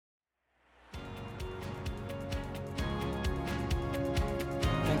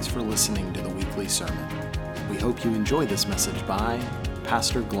Thanks for listening to the weekly sermon. We hope you enjoy this message by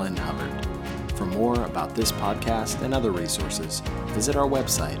Pastor Glenn Hubbard. For more about this podcast and other resources, visit our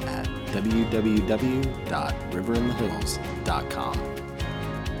website at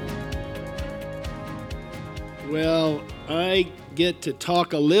www.riverinthehills.com. Well, I get to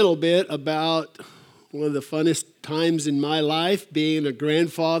talk a little bit about one of the funnest times in my life, being a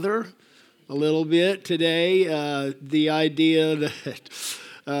grandfather, a little bit today. The idea that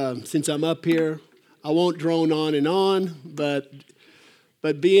since I'm up here, I won't drone on, but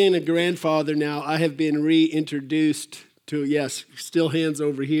being a grandfather now, I have been reintroduced to, yes, still hands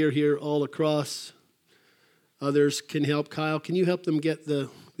over here, all across. Others can help. Kyle, can you help them get there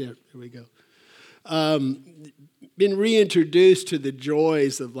we go. Been reintroduced to the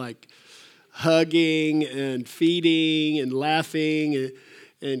joys of like hugging and feeding and laughing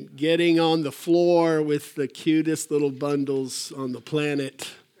and getting on the floor with the cutest little bundles on the planet.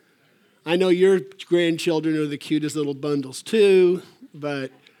 I know your grandchildren are the cutest little bundles too, but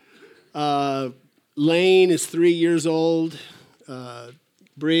Lane is 3 years old.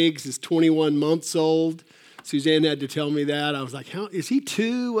 Briggs is 21 months old. Suzanne had to tell me that. I was like, how is he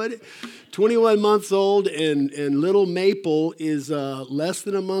 2? What? 21 months old, and little Maple is less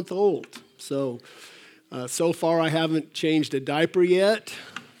than a month old. So far I haven't changed a diaper yet.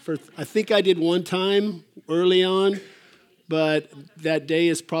 I think I did one time early on, but that day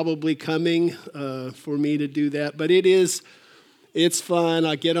is probably coming for me to do that. But it's fun.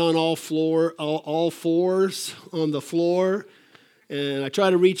 I get on all fours on the floor, and I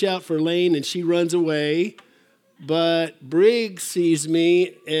try to reach out for Lane, and she runs away. But Briggs sees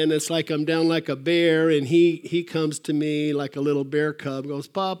me, and it's like I'm down like a bear, and he comes to me like a little bear cub, goes,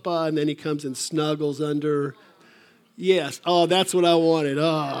 Papa, and then he comes and snuggles under. Yes, oh, that's what I wanted.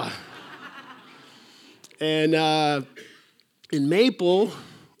 Oh. And Maple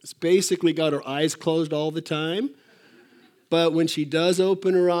has basically got her eyes closed all the time, but when she does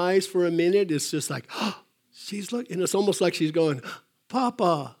open her eyes for a minute, it's just like, oh, she's looking, and it's almost like she's going,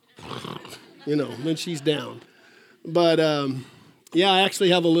 Papa, then she's down. But, I actually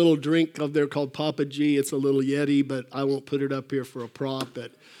have a little drink up there called Papa G. It's a little Yeti, but I won't put it up here for a prop.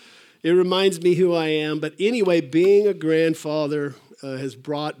 But it reminds me who I am. But anyway, being a grandfather has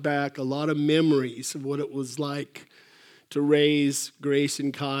brought back a lot of memories of what it was like to raise Grace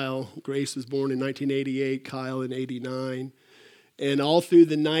and Kyle. Grace was born in 1988, Kyle in 89. And all through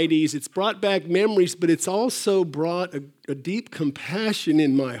the 90s, it's brought back memories, but it's also brought a deep compassion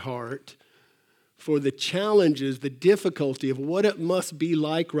in my heart for the challenges, the difficulty of what it must be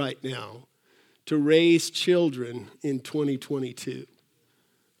like right now to raise children in 2022.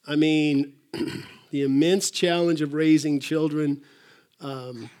 I mean, the immense challenge of raising children.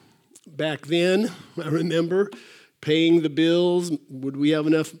 Back then, I remember paying the bills. Would we have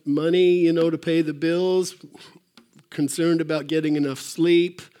enough money, to pay the bills? Concerned about getting enough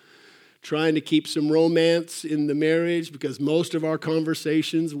sleep, trying to keep some romance in the marriage because most of our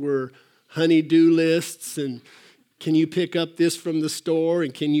conversations were honey-do lists and can you pick up this from the store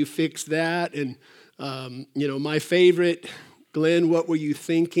and can you fix that? And, my favorite, Glenn, what were you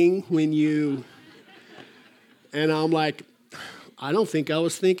thinking when you... And I'm like, I don't think I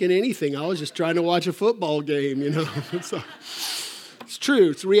was thinking anything. I was just trying to watch a football game, So, it's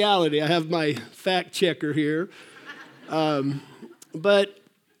true. It's reality. I have my fact checker here. But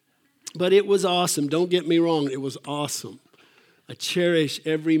it was awesome. Don't get me wrong. It was awesome. I cherish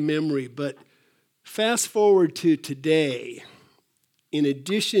every memory. But fast forward to today, in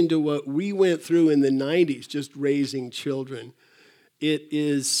addition to what we went through in the 90s, just raising children, it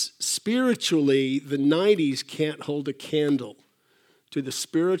is spiritually, the 90s can't hold a candle to the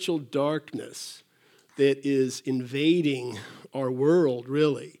spiritual darkness that is invading our world,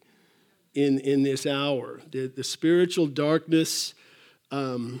 really, in this hour. The spiritual darkness.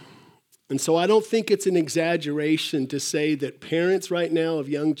 And so I don't think it's an exaggeration to say that parents right now of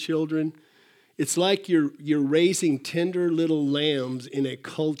young children, it's like you're raising tender little lambs in a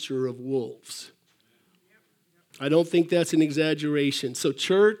culture of wolves. I don't think that's an exaggeration. So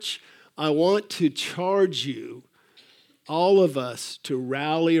church, I want to charge you, all of us, to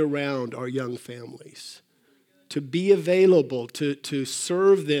rally around our young families, to be available, to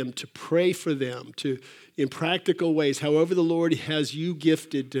serve them, to pray for them, in practical ways, however the Lord has you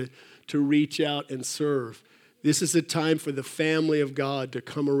gifted to reach out and serve. This is a time for the family of God to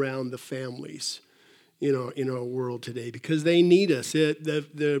come around the families, in our world today because they need us.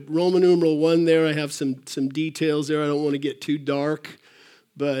 The Roman numeral 1 there, I have some details there. I don't want to get too dark,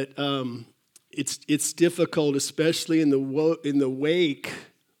 but it's difficult, especially in the wake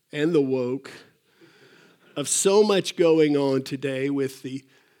and the woke of so much going on today with the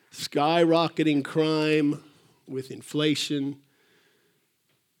skyrocketing crime, with inflation,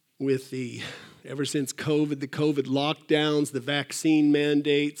 with ever since COVID, the COVID lockdowns, the vaccine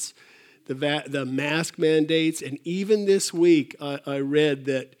mandates, the mask mandates, and even this week I read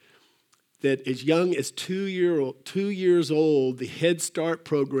that as young as 2 years old, the Head Start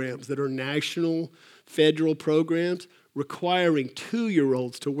programs that are national federal programs requiring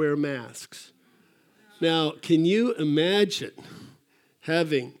 2-year-olds to wear masks. Now, can you imagine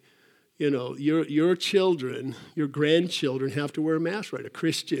having, your children, your grandchildren have to wear masks, right? A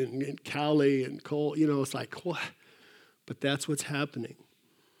Christian and Callie and Cole, it's like, what? But that's what's happening.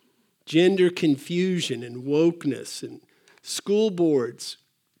 Gender confusion and wokeness, and school boards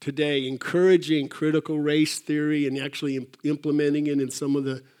today encouraging critical race theory and actually implementing it in some of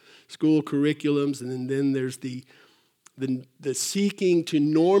the school curriculums. And then there's the seeking to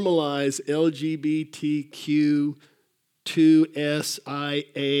normalize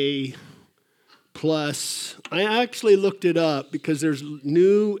LGBTQ2SIA plus. I actually looked it up because there's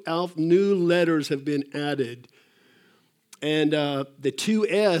new letters have been added. And the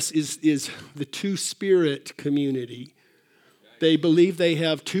 2S is the two-spirit community. They believe they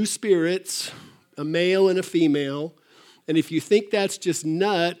have two spirits, a male and a female. And if you think that's just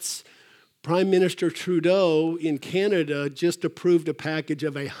nuts, Prime Minister Trudeau in Canada just approved a package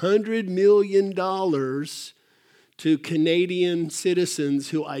of $100 million to Canadian citizens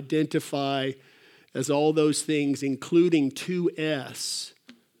who identify as all those things, including 2S.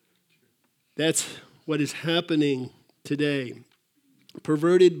 That's what is happening today.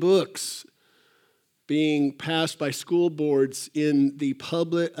 Perverted books being passed by school boards in the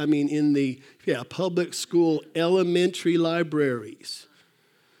public school elementary libraries.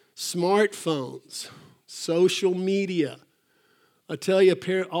 Smartphones, social media. I tell you,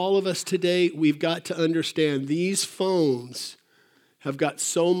 all of us today, we've got to understand these phones have got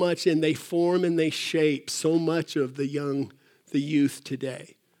so much, and they form and they shape so much of the youth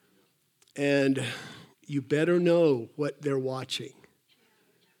today. And you better know what they're watching.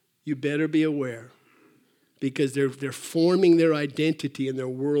 You better be aware, because they're forming their identity and their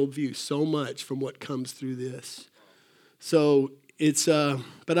worldview so much from what comes through this. So it's,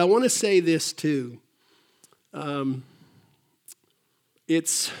 but I want to say this too. I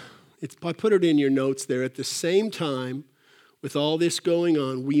put it in your notes there. At the same time, with all this going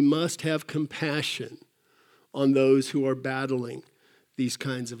on, we must have compassion on those who are battling these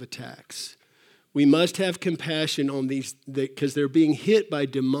kinds of attacks. We must have compassion on these, because they're being hit by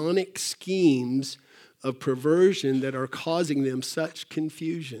demonic schemes of perversion that are causing them such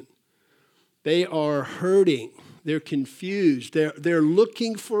confusion. They are hurting. They're confused. They're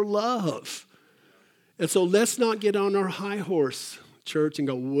looking for love. And so let's not get on our high horse, church, and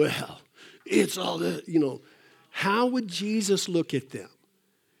go, well, it's all that, How would Jesus look at them?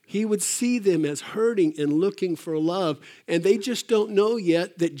 He would see them as hurting and looking for love. And they just don't know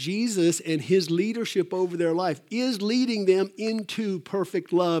yet that Jesus and his leadership over their life is leading them into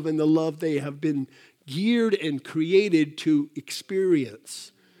perfect love and the love they have been geared and created to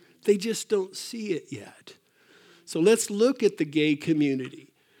experience. They just don't see it yet. So let's look at the gay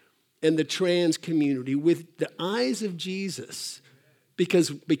community and the trans community with the eyes of Jesus,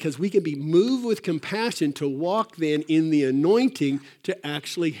 because we can be moved with compassion to walk then in the anointing to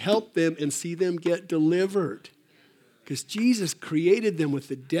actually help them and see them get delivered. Because Jesus created them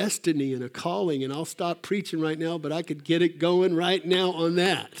with a destiny and a calling, and I'll stop preaching right now, but I could get it going right now on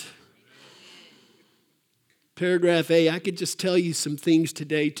that. Paragraph A, I could just tell you some things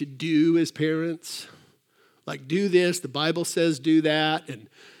today to do as parents. Like, do this, the Bible says do that, and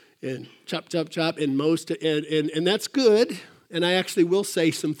chop, chop, chop, and that's good. And I actually will say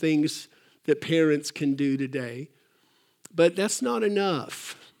some things that parents can do today. But that's not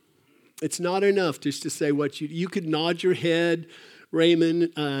enough. It's not enough just to say what you could nod your head,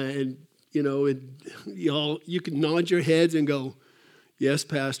 Raymond, and y'all, you could nod your heads and go, yes,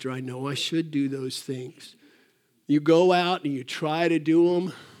 Pastor, I know I should do those things. You go out and you try to do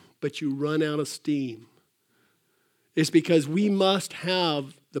them, but you run out of steam. It's because we must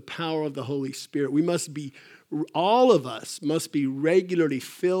have the power of the Holy Spirit. All of us must be regularly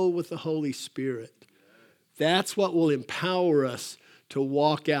filled with the Holy Spirit. That's what will empower us to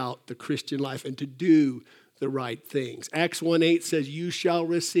walk out the Christian life and to do the right things. Acts 1:8 says, you shall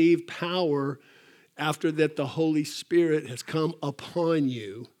receive power after that the Holy Spirit has come upon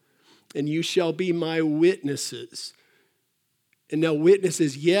you, and you shall be my witnesses. And now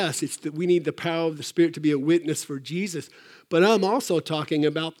witnesses, yes, it's that we need the power of the Spirit to be a witness for Jesus. But I'm also talking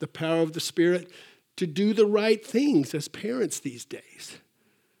about the power of the Spirit to do the right things as parents these days.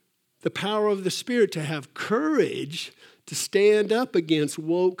 The power of the Spirit to have courage to stand up against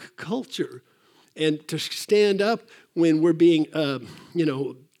woke culture and to stand up when we're being,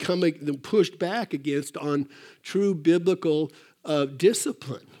 pushed back against on true biblical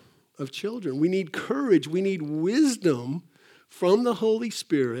discipline of children. We need courage. We need wisdom from the Holy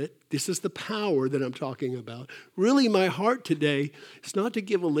Spirit. This is the power that I'm talking about. Really, my heart today is not to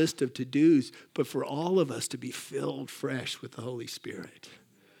give a list of to-dos, but for all of us to be filled fresh with the Holy Spirit.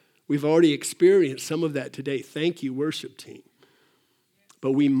 We've already experienced some of that today. Thank you, worship team.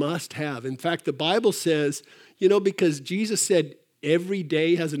 But we must have. In fact, the Bible says, because Jesus said every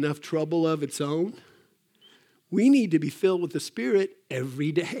day has enough trouble of its own, we need to be filled with the Spirit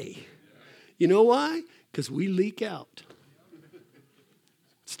every day. You know why? Because we leak out.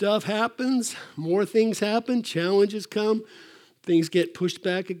 Stuff happens, more things happen, challenges come, things get pushed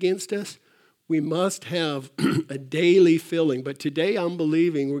back against us. We must have a daily filling. But today I'm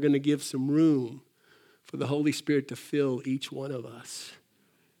believing we're going to give some room for the Holy Spirit to fill each one of us,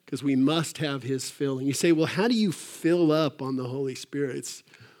 because we must have his filling. You say, well, how do you fill up on the Holy Spirit?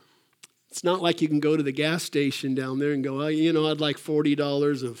 It's not like you can go to the gas station down there and go, I'd like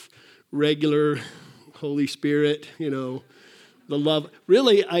 $40 of regular Holy Spirit, the love.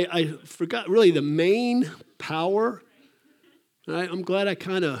 Really, I forgot, really the main power. I'm glad I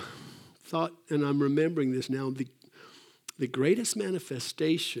kind of thought, and I'm remembering this now, the greatest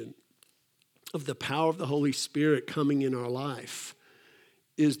manifestation of the power of the Holy Spirit coming in our life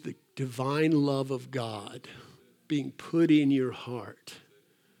is the divine love of God being put in your heart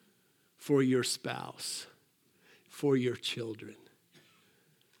for your spouse, for your children.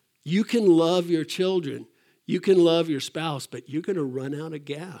 You can love your children, you can love your spouse, but you're going to run out of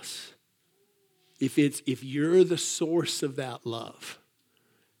gas if you're the source of that love.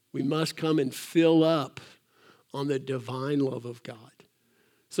 We must come and fill up on the divine love of God.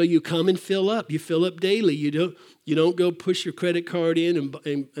 So you come and fill up. You fill up daily. You don't go push your credit card in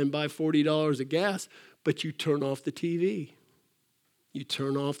and buy $40 of gas, but you turn off the TV. You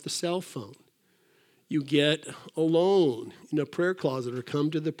turn off the cell phone. You get alone in a prayer closet or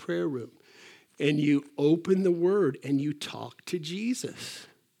come to the prayer room, and you open the Word and you talk to Jesus.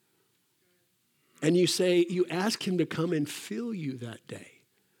 And you ask him to come and fill you that day.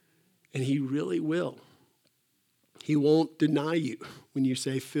 And he really will. He won't deny you when you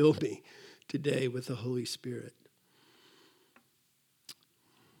say, fill me today with the Holy Spirit.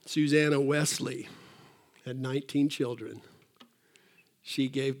 Susanna Wesley had 19 children. She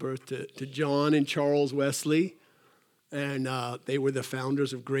gave birth to John and Charles Wesley, and they were the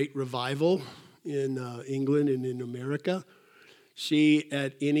founders of Great Revival in England and in America. She,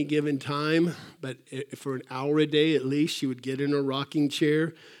 at any given time, but for an hour a day at least, she would get in a rocking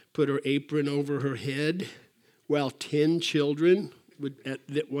chair, put her apron over her head, while 10 children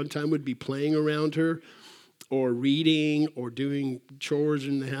at one time would be playing around her or reading or doing chores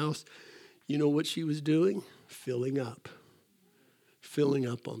in the house. You know what she was doing? Filling up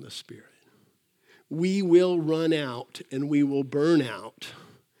on the Spirit. We will run out and we will burn out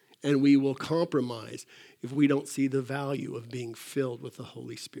and we will compromise if we don't see the value of being filled with the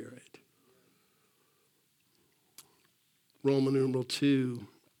Holy Spirit. Roman numeral 2.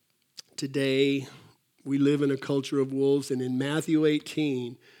 Today, we live in a culture of wolves, and in Matthew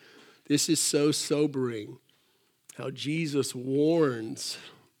 18, this is so sobering how Jesus warns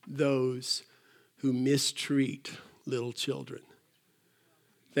those who mistreat little children.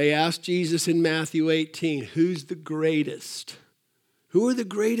 They asked Jesus in Matthew 18, who's the greatest? Who are the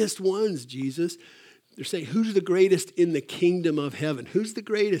greatest ones, Jesus? They're saying, who's the greatest in the kingdom of heaven? Who's the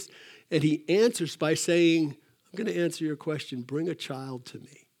greatest? And he answers by saying, I'm going to answer your question. Bring a child to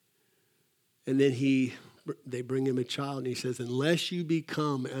me. And then they bring him a child, and he says, unless you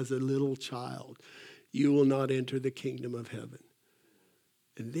become as a little child, you will not enter the kingdom of heaven.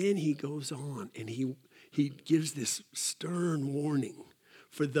 And then he goes on, and he gives this stern warning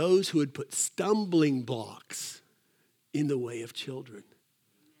for those who had put stumbling blocks in the way of children.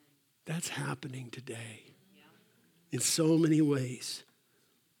 That's happening today in so many ways.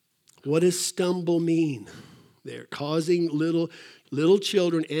 What does stumble mean? They're causing little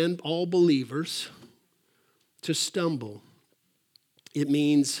children and all believers to stumble. It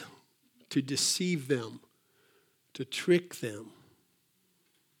means to deceive them, to trick them,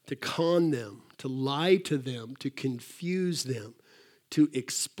 to con them, to lie to them, to confuse them, to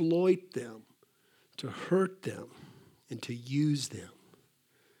exploit them, to hurt them, and to use them.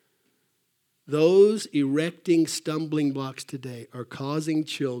 Those erecting stumbling blocks today are causing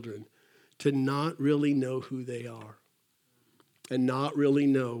children to not really know who they are and not really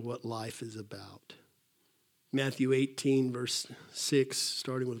know what life is about. Matthew 18, verse 6,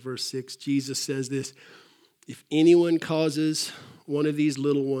 starting with verse 6, Jesus says this, "If anyone causes one of these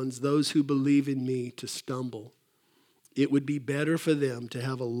little ones, those who believe in me, to stumble, it would be better for them to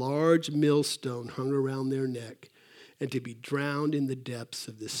have a large millstone hung around their neck and to be drowned in the depths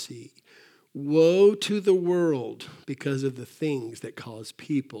of the sea. Woe to the world because of the things that cause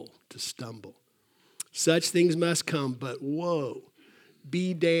people to stumble. Such things must come, but woe,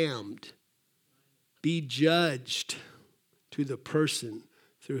 be damned, be judged to the person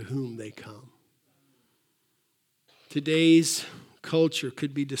through whom they come." Today's culture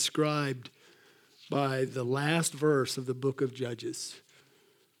could be described by the last verse of the book of Judges.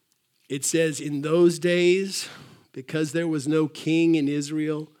 It says, "In those days, because there was no king in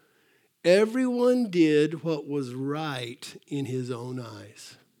Israel, everyone did what was right in his own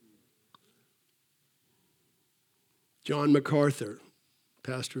eyes." John MacArthur,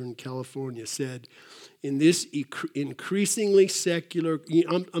 pastor in California, said, in this increasingly secular,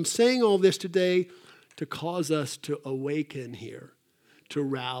 I'm saying all this today to cause us to awaken here, to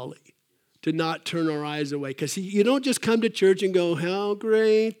rally, to not turn our eyes away. Because you don't just come to church and go, "How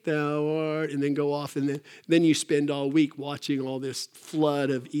great thou art," and then go off, and then you spend all week watching all this flood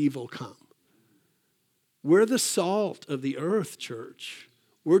of evil come. We're the salt of the earth, church.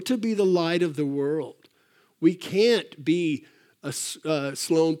 We're to be the light of the world. We can't be,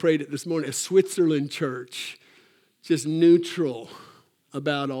 Sloan prayed it this morning, a Switzerland church, just neutral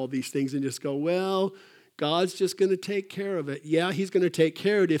about all these things and just go, "Well, God's just going to take care of it." Yeah, he's going to take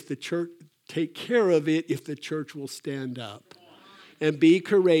care of it if the church will stand up and be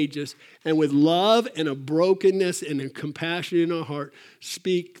courageous and with love and a brokenness and a compassion in our heart,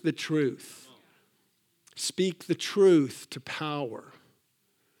 speak the truth. Speak the truth to power.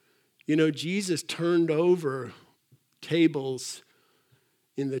 You know, Jesus turned over tables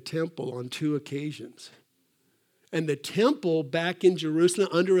in the temple on 2 occasions. And the temple back in Jerusalem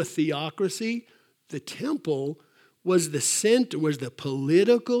under a theocracy, the temple was the center, was the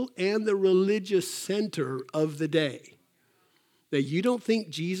political and the religious center of the day. Now, you don't think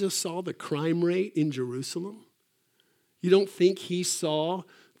Jesus saw the crime rate in Jerusalem? You don't think he saw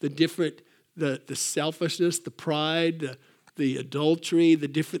the selfishness, the pride, the adultery, the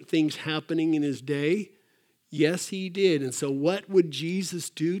different things happening in his day? Yes, he did. And so what would Jesus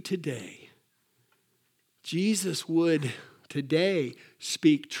do today? Jesus would today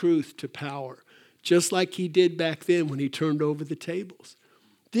speak truth to power, just like he did back then when he turned over the tables.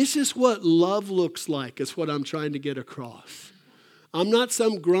 This is what love looks like, is what I'm trying to get across. I'm not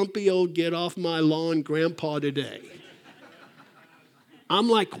some grumpy old get off my lawn grandpa today. I'm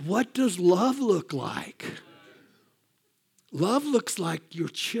like, what does love look like? Love looks like your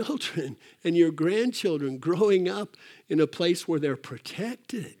children and your grandchildren growing up in a place where they're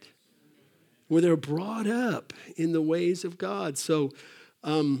protected, where they're brought up in the ways of God. So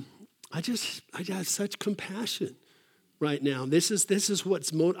I have such compassion right now. This is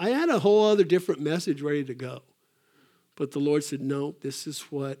what's I had a whole other different message ready to go. But the Lord said, no, this is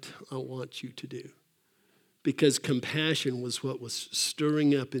what I want you to do. Because compassion was what was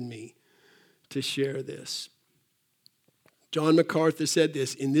stirring up in me to share this. John MacArthur said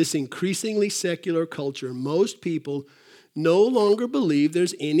this, in this increasingly secular culture, most people no longer believe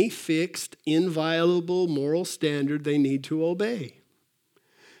there's any fixed, inviolable moral standard they need to obey.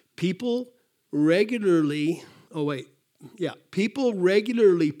 People regularly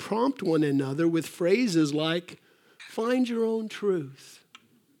prompt one another with phrases like, find your own truth,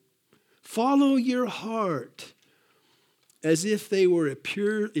 follow your heart, as if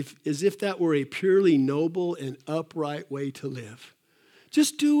that were a purely noble and upright way to live.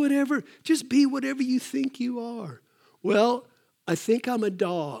 Just be whatever you think you are. Well, I think I'm a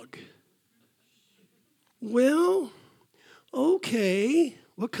dog. Well, okay,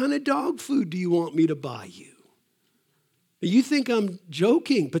 what kind of dog food do you want me to buy you? You think I'm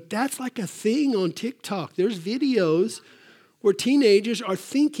joking, but that's like a thing on TikTok. There's videos where teenagers are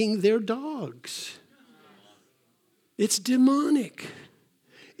thinking they're dogs. It's demonic.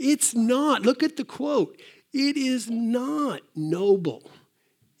 It's not. Look at the quote. It is not noble.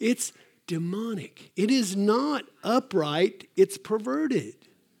 It's demonic. It is not upright. It's perverted.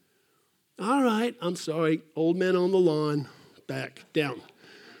 All right. I'm sorry. Old men on the lawn. Back down.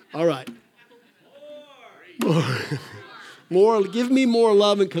 All right. More. Give me more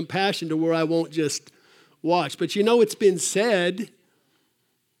love and compassion to where I won't just watch. But you know, it's been said,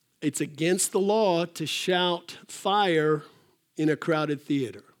 it's against the law to shout fire in a crowded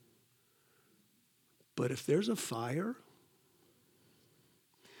theater. But if there's a fire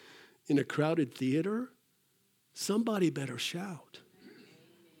in a crowded theater, somebody better shout.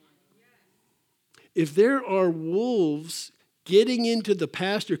 if there are wolves getting into the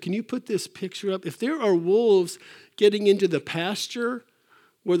pasture, can you put this picture up? If there are wolves getting into the pasture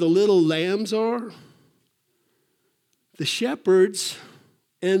where the little lambs are, the shepherds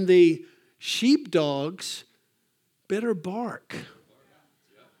and the sheepdogs better bark.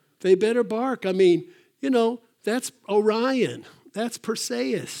 They better bark. I mean, that's Orion. That's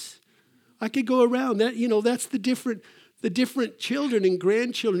Perseus. I could go around that. That's the different children and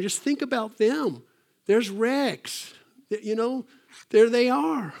grandchildren. Just think about them. There's Rex. There they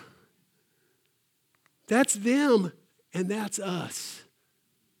are. That's them, and that's us.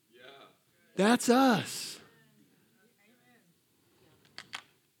 That's us.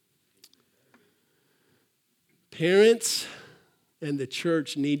 Parents and the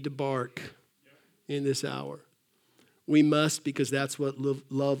church need to bark in this hour. We must, because that's what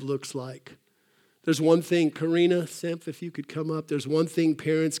love looks like. There's one thing, Karina, Semph, if you could come up. There's one thing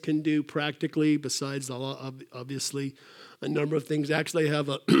parents can do practically, besides obviously a number of things. Actually, I have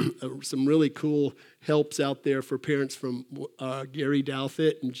some really cool helps out there for parents from Gary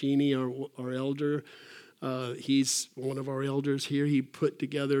Douthit and Jeannie, our elder. He's one of our elders here. He put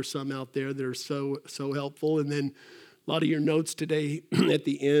together some out there that are so helpful. And then a lot of your notes today at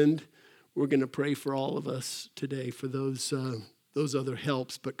the end, we're going to pray for all of us today for those other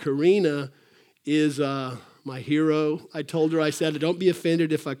helps. But Karina is my hero. I told her, I said, don't be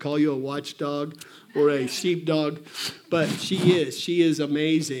offended if I call you a watchdog or a sheepdog. But she is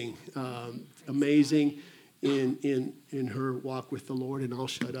amazing, amazing in her walk with the Lord. And I'll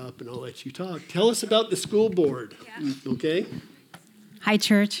shut up and I'll let you talk. Tell us about the school board, okay? Hi,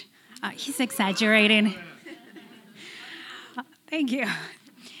 church. He's exaggerating. Thank you.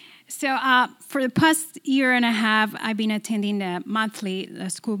 So for the past year and a half, I've been attending the monthly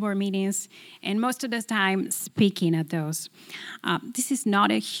school board meetings, and most of the time speaking at those. This is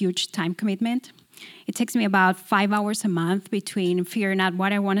not a huge time commitment. It takes me about 5 hours a month between figuring out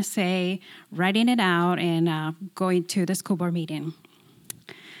what I want to say, writing it out, and going to the school board meeting.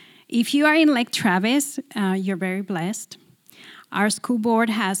 If you are in Lake Travis, you're very blessed. Our school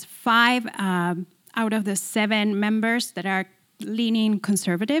board has 5 out of the 7 members that are leaning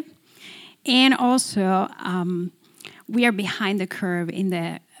conservative. And also, we are behind the curve in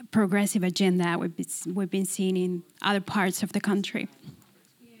the progressive agenda we've been seeing in other parts of the country.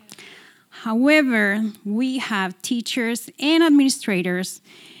 However, we have teachers and administrators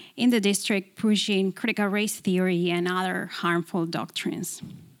in the district pushing critical race theory and other harmful doctrines.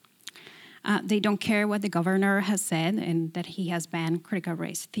 They don't care what the governor has said and that he has banned critical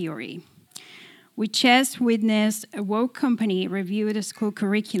race theory. We just witnessed a woke company review the school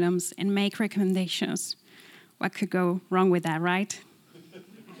curriculums and make recommendations. What could go wrong with that, right?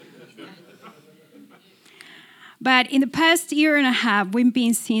 But in the past year and a half, we've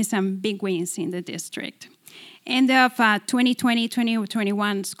been seeing some big wins in the district. End of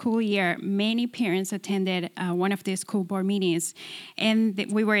 2020-2021 school year, many parents attended one of the school board meetings, and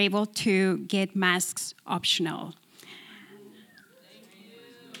we were able to get masks optional.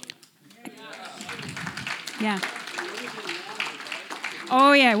 Yeah.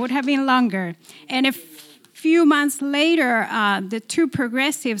 Oh, yeah, it would have been longer. And a few months later, the 2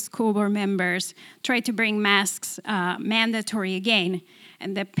 progressive school board members tried to bring masks mandatory again.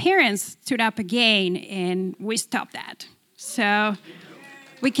 And the parents stood up again, and we stopped that. So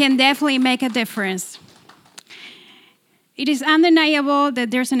we can definitely make a difference. It is undeniable that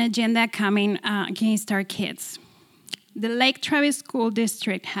there's an agenda coming against our kids. The Lake Travis School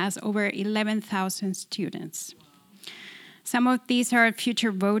District has over 11,000 students. Some of these are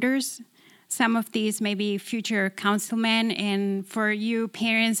future voters. Some of these may be future councilmen. And for you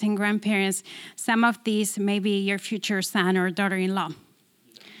parents and grandparents, some of these may be your future son or daughter-in-law.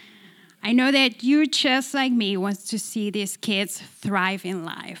 I know that you, just like me, want to see these kids thrive in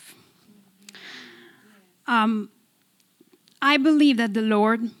life. I believe that the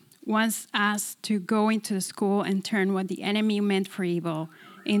Lord wants us to go into the school and turn what the enemy meant for evil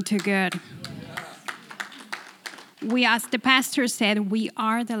into good. We, as the pastor said, we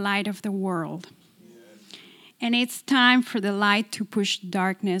are the light of the world. And it's time for the light to push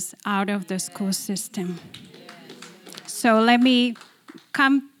darkness out of the school system. So let me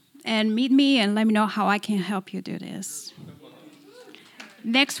come and meet me and let me know how I can help you do this.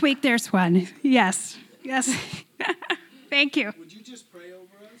 Next week, there's one. Yes. Thank you. Would you just pray over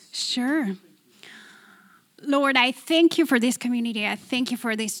us? Sure. Lord, I thank you for this community. I thank you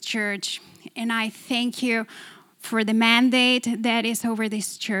for this church. And I thank you for the mandate that is over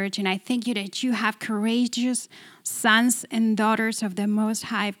this church. And I thank you that you have courageous sons and daughters of the Most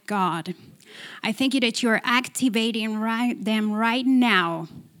High God. I thank you that you are activating them right now.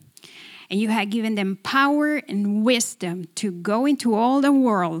 and you have given them power and wisdom to go into all the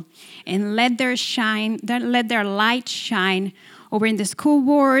world and let their light shine over in the school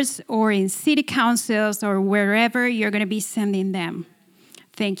boards or in city councils or wherever you're going to be sending them.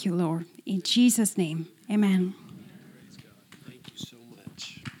 Thank you, Lord. In Jesus' name, amen. Praise God. Thank you so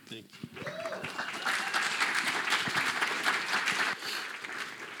much. Thank you.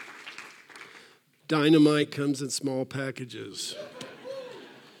 Dynamite comes in small packages.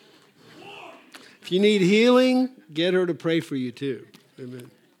 If you need healing, get her to pray for you too.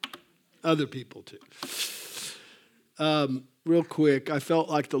 Amen. Other people too. Real quick, I felt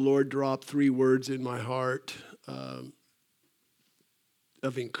like the Lord dropped 3 words in my heart of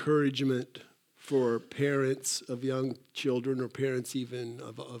encouragement for parents of young children or parents even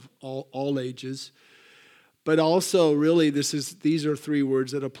of all ages. But also, really, these are 3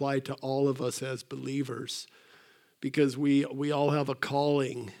 words that apply to all of us as believers, because we all have a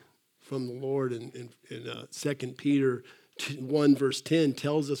calling from the Lord. In 2 Peter 1 verse 10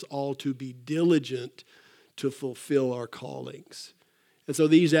 tells us all to be diligent to fulfill our callings. And so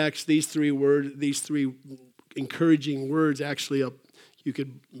these 3 encouraging words actually you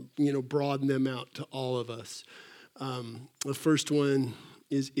could broaden them out to all of us. The first one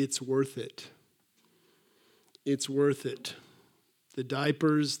is it's worth it. It's worth it. The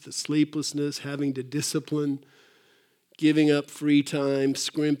diapers, the sleeplessness, having to discipline, giving up free time,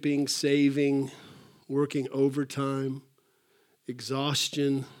 scrimping, saving, working overtime,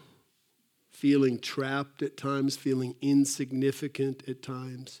 exhaustion, feeling trapped at times, feeling insignificant at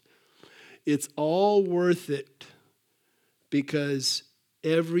times. It's all worth it because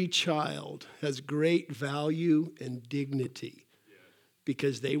every child has great value and dignity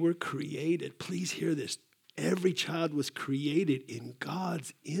because they were created. Please hear this. Every child was created in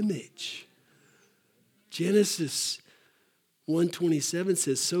God's image. Genesis 1:27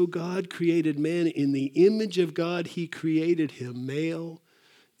 says, so God created man in the image of God. He created him, male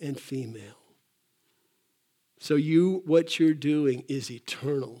and female. So what you're doing is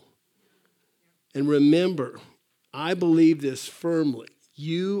eternal. And remember, I believe this firmly.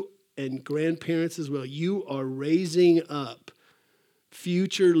 You and grandparents as well, you are raising up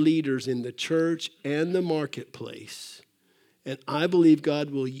future leaders in the church and the marketplace. And I believe God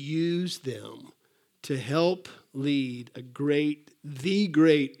will use them to help lead the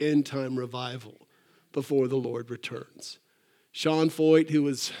great end-time revival before the Lord returns. Sean Foyt, who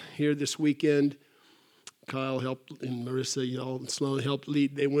was here this weekend, Kyle helped, and Marissa, and Sloan helped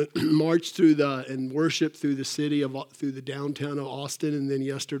lead. They went marched through and worshiped through the city through the downtown of Austin, and then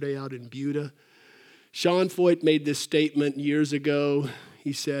yesterday out in Buda. Sean Foyt made this statement years ago.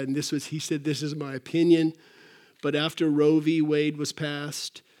 He said, this is my opinion, but after Roe v. Wade was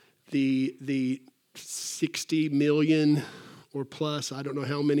passed, the 60 million or plus, I don't know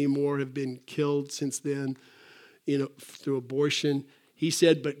how many more have been killed since then, through abortion. He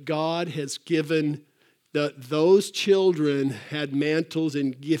said, but God has given those children had mantles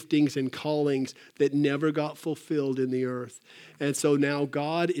and giftings and callings that never got fulfilled in the earth. And so now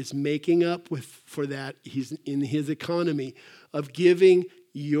God is making up for that. He's in his economy of giving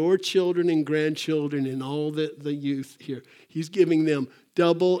your children and grandchildren and all the youth here. He's giving them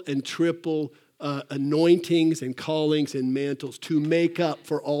double and triple anointings and callings and mantles to make up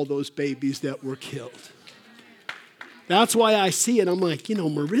for all those babies that were killed. That's why I see it. I'm like,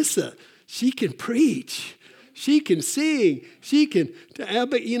 Marissa, she can preach, she can sing, but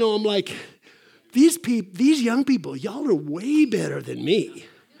I'm like, these young people, y'all are way better than me.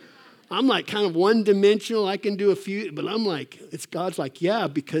 I'm like kind of one-dimensional. I can do a few, but I'm like, God's like, yeah,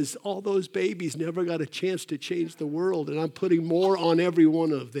 because all those babies never got a chance to change the world, and I'm putting more on every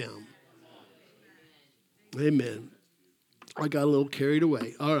one of them. Amen. I got a little carried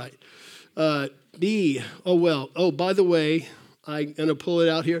away. All right. B. By the way, I'm going to pull it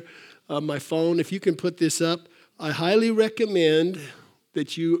out here. My phone, if you can put this up, I highly recommend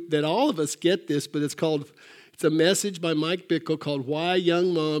that all of us get this, but it's a message by Mike Bickle called Why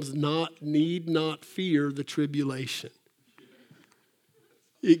Young Moms Need Not Fear the Tribulation.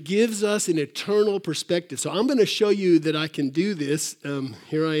 It gives us an eternal perspective. So I'm going to show you that I can do this.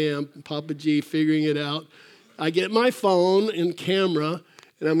 Here I am, Papa G, figuring it out. I get my phone and camera,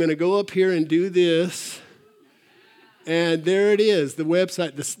 and I'm going to go up here and do this. And there it is, the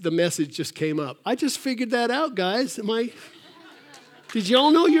website, the message just came up. I just figured that out, guys. Did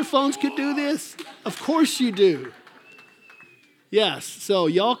y'all know your phones could do this? Of course you do. Yes, so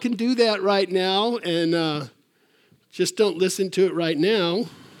y'all can do that right now, and just don't listen to it right now.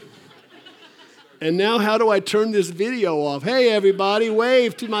 And now how do I turn this video off? Hey, everybody,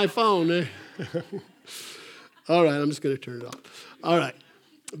 wave to my phone. All right, I'm just going to turn it off. All right.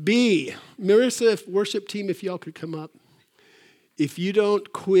 B, Marissa, if worship team, if y'all could come up. If you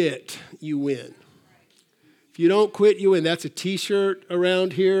don't quit, you win. If you don't quit, you win. That's a t-shirt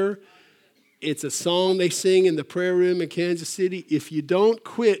around here. It's a song they sing in the prayer room in Kansas City. If you don't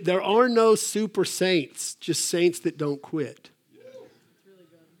quit, there are no super saints, just saints that don't quit.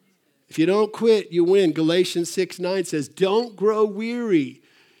 If you don't quit, you win. Galatians 6:9 says, don't grow weary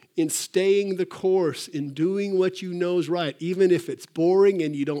in staying the course, in doing what you know is right. Even if it's boring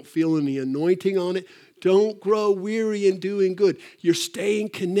and you don't feel any anointing on it, don't grow weary in doing good. You're staying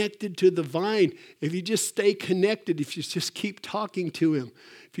connected to the vine. If you just stay connected, if you just keep talking to him,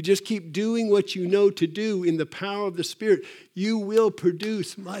 if you just keep doing what you know to do in the power of the Spirit, you will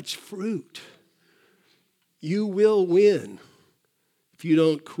produce much fruit. You will win if you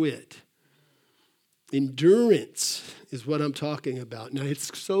don't quit. Endurance is what I'm talking about. Now,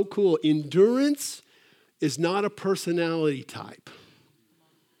 it's so cool. Endurance is not a personality type.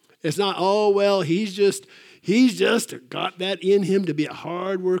 It's not, oh, well, he's just got that in him to be a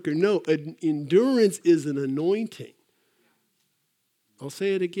hard worker. No, endurance is an anointing. I'll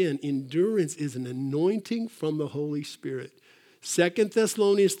say it again. Endurance is an anointing from the Holy Spirit. 2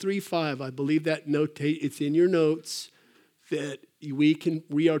 Thessalonians 3:5, I believe that note, it's in your notes, that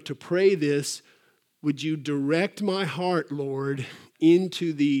we are to pray this. Would you direct my heart, Lord,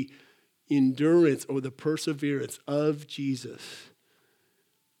 into the endurance or the perseverance of Jesus?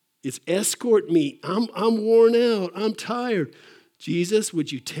 It's escort me. I'm worn out. I'm tired. Jesus,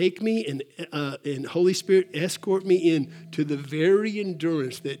 would you take me and Holy Spirit escort me into the very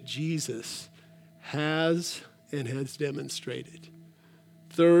endurance that Jesus has and has demonstrated.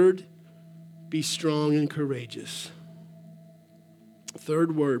 Third, be strong and courageous.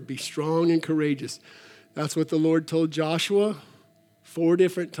 Third word, be strong and courageous. That's what the Lord told Joshua 4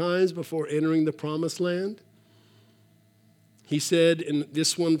 different times before entering the promised land. He said, in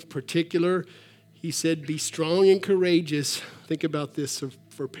this one in particular, he said, be strong and courageous. Think about this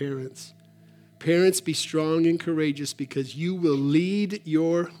for parents. Parents, be strong and courageous because you will lead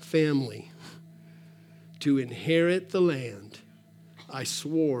your family to inherit the land I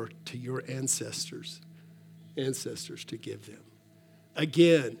swore to your ancestors to give them.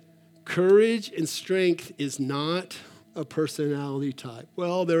 Again, courage and strength is not a personality type.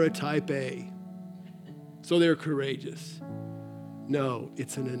 Well, they're a type A, so they're courageous. No,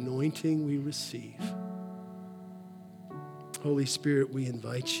 it's an anointing we receive. Holy Spirit, we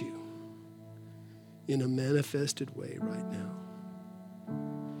invite you in a manifested way right now.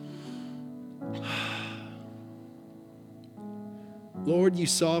 Lord, you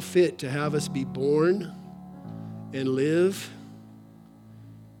saw fit to have us be born and live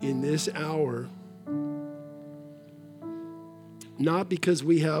in this hour, not because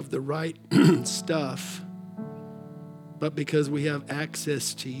we have the right stuff, but because we have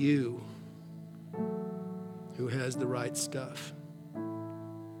access to you who has the right stuff.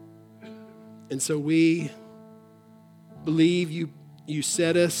 And so we believe you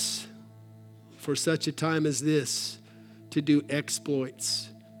set us for such a time as this to do exploits.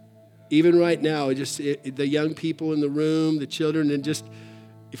 Even right now, the young people in the room, the children, and just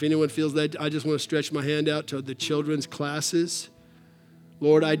if anyone feels that, I just want to stretch my hand out to the children's classes.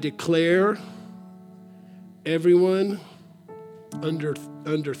 Lord, I declare everyone under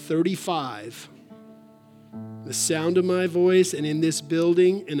 35, the sound of my voice, and in this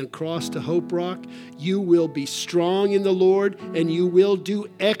building and across to Hope Rock, you will be strong in the Lord and you will do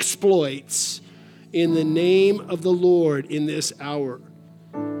exploits in the name of the Lord in this hour.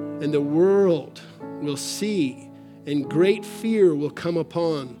 And the world will see, and great fear will come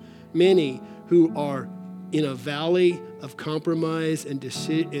upon many who are in a valley of compromise and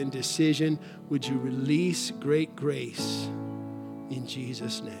decision. Would you release great grace in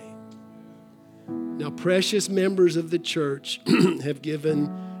Jesus' name? Now, precious members of the church have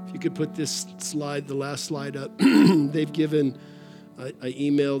given, if you could put this slide, the last slide up, they've given, I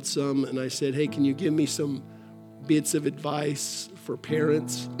emailed some and I said, hey, can you give me some bits of advice for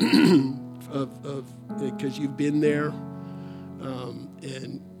parents because you've been there,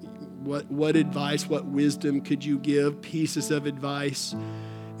 and what advice, what wisdom could you give, pieces of advice.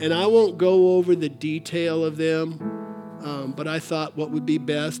 And I won't go over the detail of them, but I thought what would be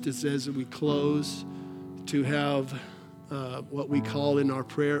best is as we close to have what we call in our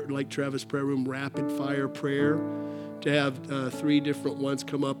prayer, Lake Travis prayer room, rapid fire prayer, to have 3 different ones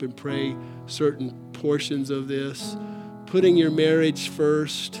come up and pray certain portions of this. Putting your marriage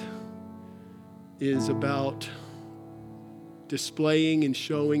first is about displaying and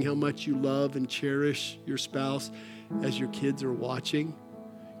showing how much you love and cherish your spouse as your kids are watching.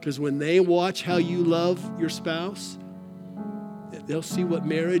 Because when they watch how you love your spouse, They'll see what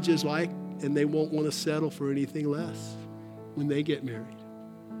marriage is like, and they won't want to settle for anything less when they get married.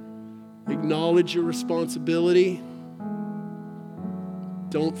 Acknowledge your responsibility.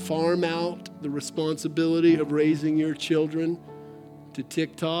 Don't farm out the responsibility of raising your children to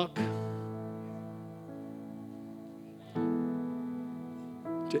TikTok,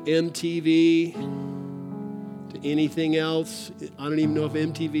 to MTV, to anything else. I don't even know if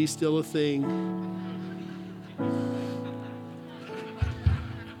MTV is still a thing.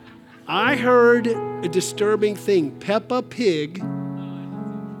 I heard a disturbing thing. Peppa Pig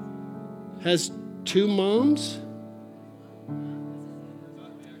has 2 moms.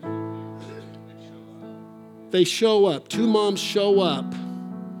 They show up. 2 moms show up.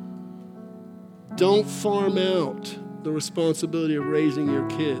 Don't farm out the responsibility of raising your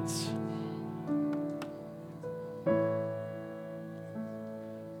kids.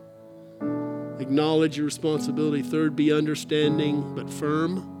 Acknowledge your responsibility. 3rd, be understanding but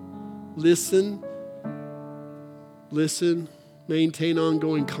firm. Listen. Maintain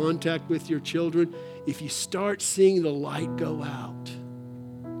ongoing contact with your children. If you start seeing the light go out,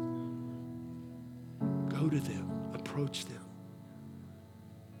 go to them, approach them.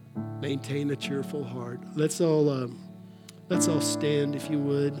 Maintain a cheerful heart. Let's all stand, if you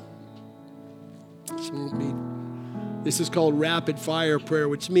would. This is called rapid fire prayer,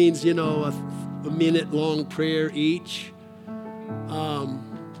 which means, a minute-long prayer each.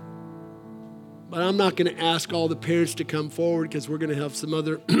 But I'm not going to ask all the parents to come forward because we're going to have some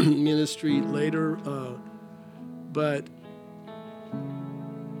other ministry later. But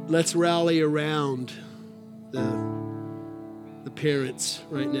let's rally around the parents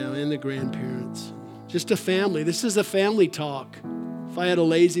right now and the grandparents. Just a family. This is a family talk. If I had a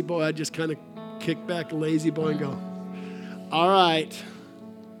lazy boy, I'd just kind of kick back a lazy boy and go, all right,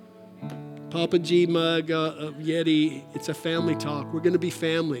 Papa G mug, Yeti, it's a family talk. We're going to be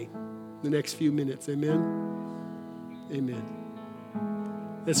family the next few minutes. Amen? Amen.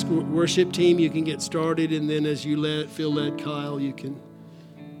 Let's worship team, you can get started, and then as you feel led, Kyle, you can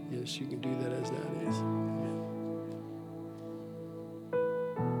do that as that is.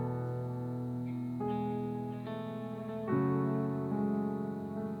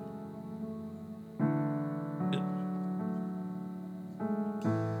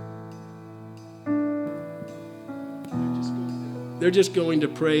 They're just going to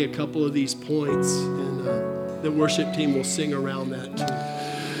pray a couple of these points, and the worship team will sing around that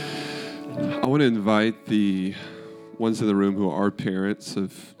too. I want to invite the ones in the room who are parents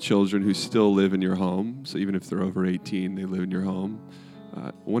of children who still live in your home. So even if they're over 18, they live in your home.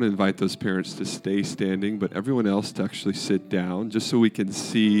 I want to invite those parents to stay standing, but everyone else to actually sit down, just so we can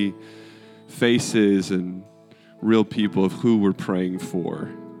see faces and real people of who we're praying for.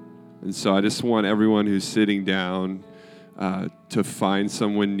 And so I just want everyone who's sitting down to find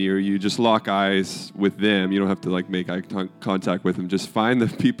someone near you. Just lock eyes with them. You don't have to make eye contact with them. Just find the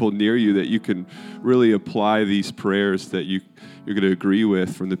people near you that you can really apply these prayers that you're going to agree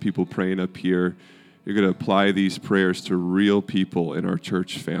with from the people praying up here. You're going to apply these prayers to real people in our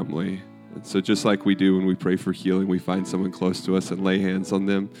church family. And so just like we do when we pray for healing, we find someone close to us and lay hands on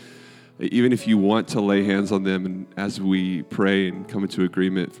them. Even if you want to lay hands on them, and as we pray and come into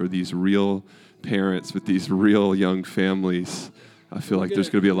agreement for these real parents with these real young families, I feel like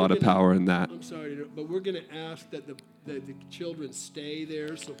there's going to be a lot of power in that. I'm sorry, but we're going to ask that the children stay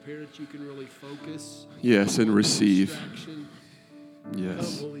there, so parents, you can really focus. Yes, and receive.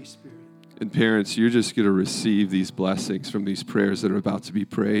 Yes. Come, Holy Spirit. And parents, you're just going to receive these blessings from these prayers that are about to be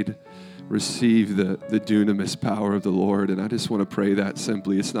prayed. Receive the dunamis power of the Lord. And I just want to pray that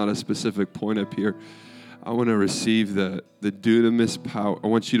simply. It's not a specific point up here. I want to receive the dunamis power. I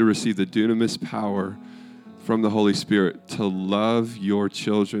want you to receive the dunamis power from the Holy Spirit to love your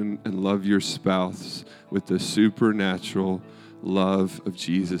children and love your spouse with the supernatural love of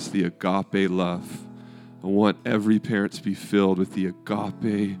Jesus, the agape love. I want every parent to be filled with the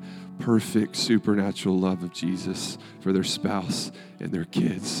agape, perfect, supernatural love of Jesus for their spouse and their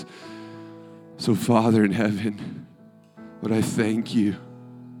kids. So, Father in heaven, Lord, I thank you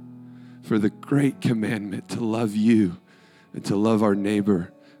for the great commandment to love you and to love our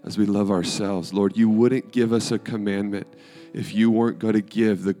neighbor as we love ourselves. Lord, you wouldn't give us a commandment if you weren't going to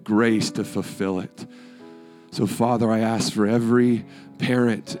give the grace to fulfill it. So, Father, I ask for every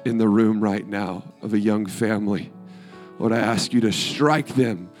parent in the room right now of a young family, Lord, I ask you to strike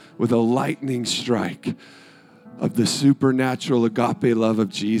them with a lightning strike of the supernatural agape love of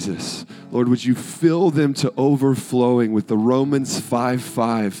Jesus. Lord, would you fill them to overflowing with the Romans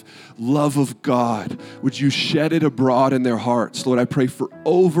 5:5 love of God? Would you shed it abroad in their hearts? Lord, I pray for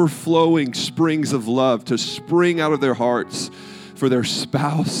overflowing springs of love to spring out of their hearts for their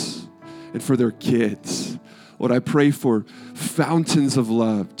spouse, and for their kids. Lord, I pray for fountains of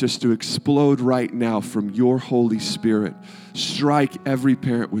love just to explode right now from your Holy Spirit. Strike every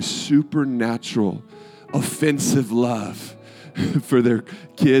parent with supernatural, offensive love for their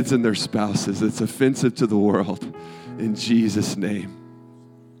kids and their spouses. It's offensive to the world. In Jesus' name.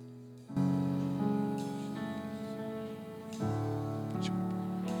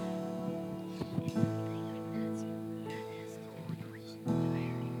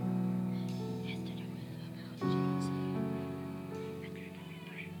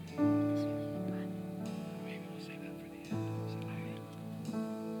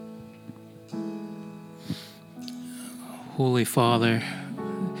 Holy Father,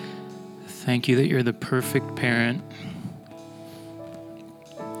 thank you that you're the perfect parent.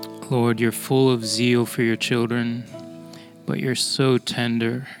 Lord, you're full of zeal for your children, but you're so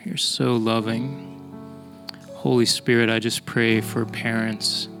tender, you're so loving. Holy Spirit, I just pray for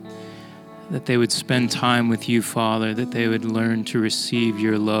parents that they would spend time with you, Father, that they would learn to receive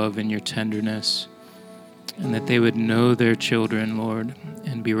your love and your tenderness, and that they would know their children, Lord,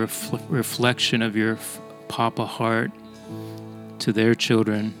 and be reflection of your Papa heart to their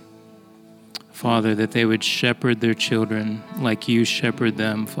children. Father, that they would shepherd their children like you shepherd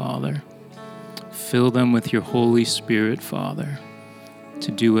them, Father. Fill them with your Holy Spirit, Father,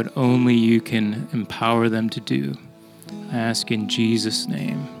 to do what only you can empower them to do. I ask in Jesus'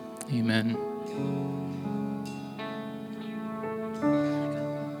 name, amen.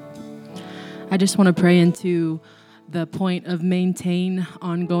 I just want to pray into the point of maintain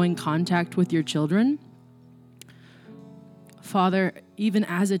ongoing contact with your children. Father, even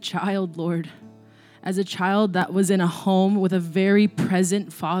as a child, Lord, as a child that was in a home with a very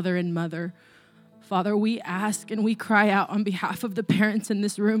present father and mother, Father, we ask and we cry out on behalf of the parents in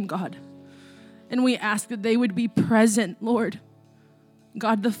this room, God. And we ask that they would be present, Lord.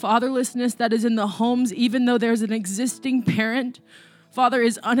 God, the fatherlessness that is in the homes, even though there's an existing parent, Father,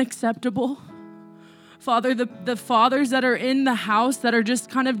 is unacceptable. Father, the fathers that are in the house that are just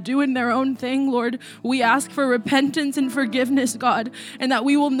kind of doing their own thing, Lord, we ask for repentance and forgiveness, God, and that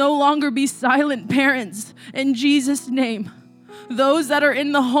we will no longer be silent parents in Jesus' name. Those that are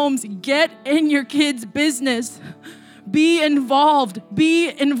in the homes, get in your kids' business. Be involved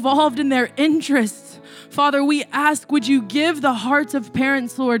in their interests. Father, we ask, would you give the hearts of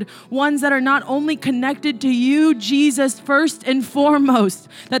parents, Lord, ones that are not only connected to you, Jesus, first and foremost,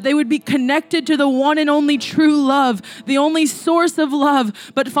 that they would be connected to the one and only true love, the only source of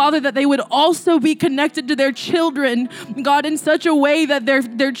love, but Father, that they would also be connected to their children, God, in such a way that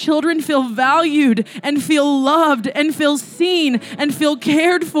their children feel valued and feel loved and feel seen and feel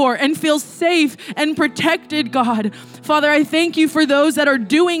cared for and feel safe and protected, God. Father, I thank you for those that are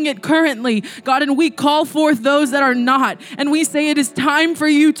doing it currently, God, and we call forth those that are not. And we say it is time for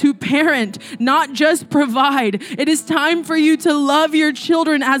you to parent, not just provide. It is time for you to love your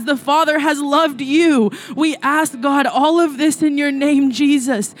children as the Father has loved you. We ask, God, all of this in your name,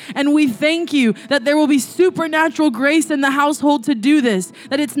 Jesus. And we thank you that there will be supernatural grace in the household to do this,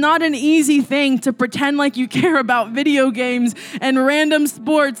 that it's not an easy thing to pretend like you care about video games and random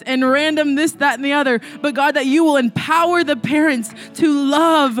sports and random this, that, and the other. But God, that you will empower the parents to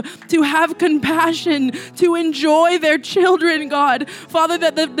love, to have compassion, to enjoy their children, God. Father,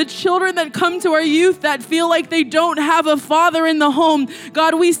 that the children that come to our youth that feel like they don't have a father in the home,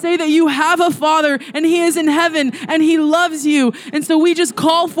 God, we say that you have a Father and he is in heaven and he loves you. And so we just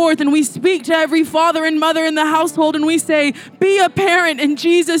call forth and we speak to every father and mother in the household and we say, be a parent in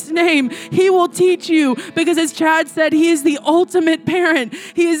Jesus' name. He will teach you because as Chad said, he is the ultimate parent.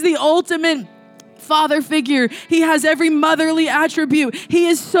 He is the ultimate father figure. He has every motherly attribute. He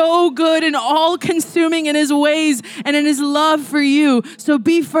is so good and all-consuming in his ways and in his love for you. So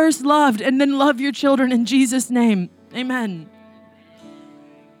be first loved and then love your children in Jesus' name. Amen.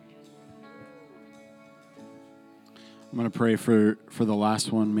 I'm going to pray for the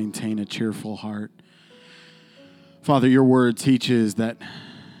last one, maintain a cheerful heart. Father, your word teaches that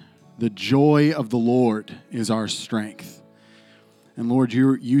the joy of the Lord is our strength. And Lord,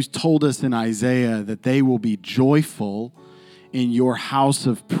 you told us in Isaiah that they will be joyful in your house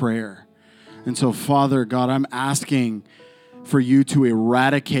of prayer. And so, Father, God, I'm asking for you to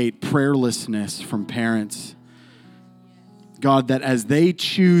eradicate prayerlessness from parents. God, that as they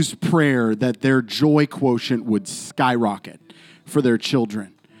choose prayer, that their joy quotient would skyrocket for their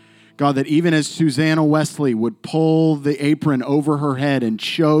children. God, that even as Susanna Wesley would pull the apron over her head and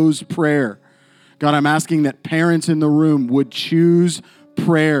chose prayer, God, I'm asking that parents in the room would choose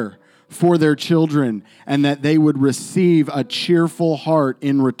prayer for their children and that they would receive a cheerful heart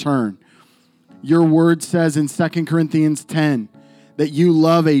in return. Your word says in 2 Corinthians 10 that you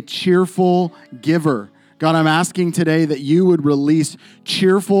love a cheerful giver. God, I'm asking today that you would release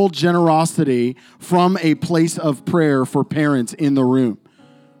cheerful generosity from a place of prayer for parents in the room.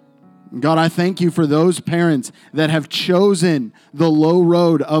 God, I thank you for those parents that have chosen the low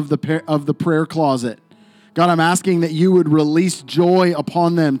road of the prayer closet. God, I'm asking that you would release joy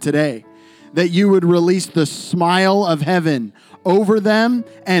upon them today, that you would release the smile of heaven over them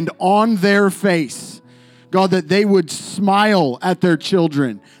and on their face. God, that they would smile at their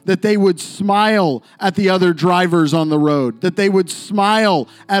children, that they would smile at the other drivers on the road, that they would smile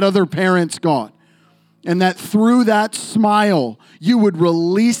at other parents, God. And that through that smile, you would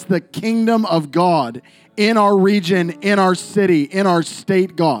release the kingdom of God in our region, in our city, in our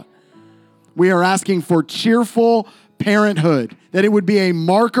state, God. We are asking for cheerful parenthood, that it would be a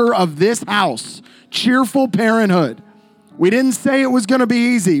marker of this house, cheerful parenthood. We didn't say it was going to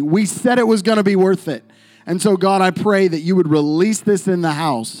be easy. We said it was going to be worth it. And so, God, I pray that you would release this in the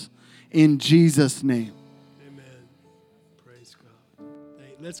house in Jesus' name.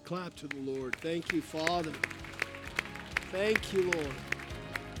 Let's clap to the Lord. Thank you, Father. Thank you, Lord.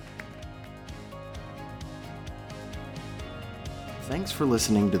 Thanks for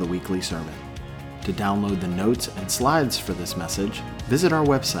listening to the weekly sermon. To download the notes and slides for this message, visit our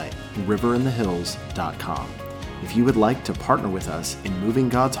website, riverinthehills.com. If you would like to partner with us in moving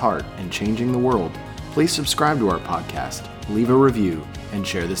God's heart and changing the world, please subscribe to our podcast, leave a review, and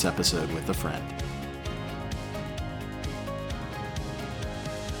share this episode with a friend.